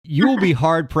you will be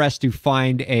hard pressed to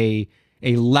find a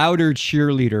louder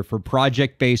cheerleader for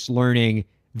project-based learning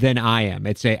than I am.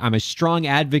 I'm a strong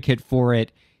advocate for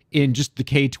it in just the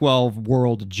K-12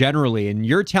 world generally. And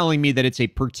you're telling me that it's a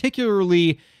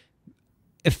particularly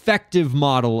effective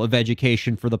model of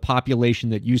education for the population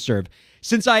that you serve.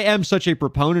 Since I am such a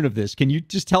proponent of this, can you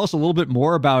just tell us a little bit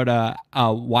more about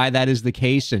why that is the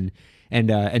case and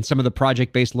some of the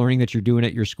project-based learning that you're doing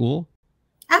at your school?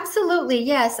 Absolutely,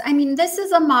 yes. I mean, this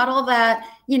is a model that,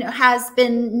 has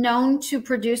been known to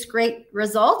produce great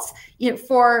results,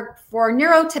 for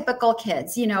neurotypical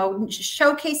kids,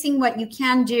 showcasing what you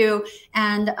can do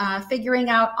and figuring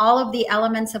out all of the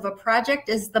elements of a project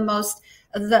is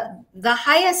the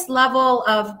highest level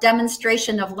of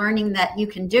demonstration of learning that you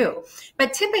can do.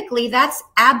 But typically that's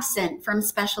absent from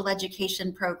special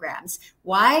education programs.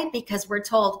 Why? Because we're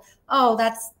told, oh,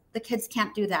 the kids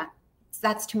can't do that.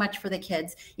 That's too much for the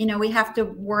kids. We have to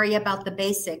worry about the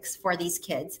basics for these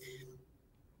kids.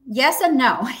 Yes and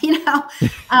no.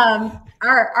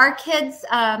 Our kids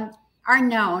are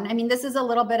known. I mean, this is a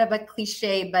little bit of a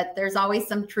cliche, but there's always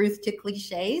some truth to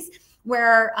cliches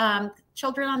where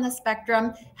children on the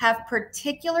spectrum have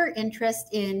particular interest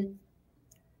in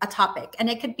a topic,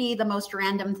 and it could be the most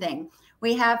random thing.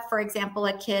 We have, for example,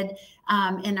 a kid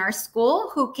in our school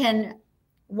who can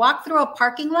walk through a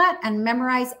parking lot and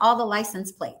memorize all the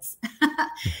license plates.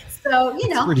 So,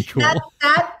 pretty cool.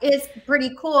 that is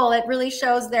pretty cool. It really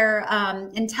shows their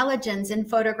intelligence in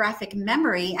photographic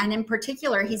memory. And in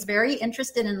particular, he's very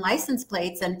interested in license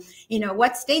plates and,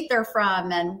 what state they're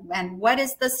from and what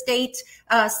is the state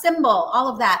symbol, all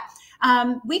of that.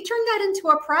 We turned that into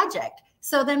a project.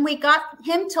 So then we got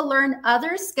him to learn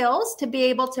other skills to be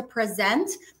able to present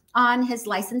on his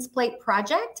license plate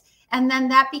project. And then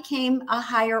that became a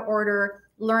higher order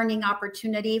learning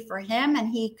opportunity for him. And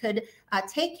he could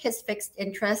take his fixed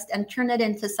interest and turn it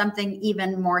into something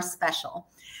even more special.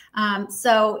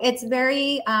 So it's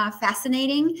very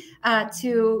fascinating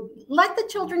to let the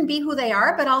children be who they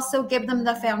are, but also give them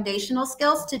the foundational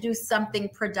skills to do something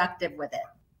productive with it.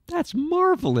 That's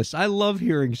marvelous. I love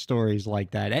hearing stories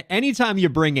like that. Anytime you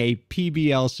bring a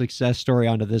PBL success story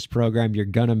onto this program, you're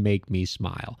going to make me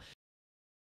smile.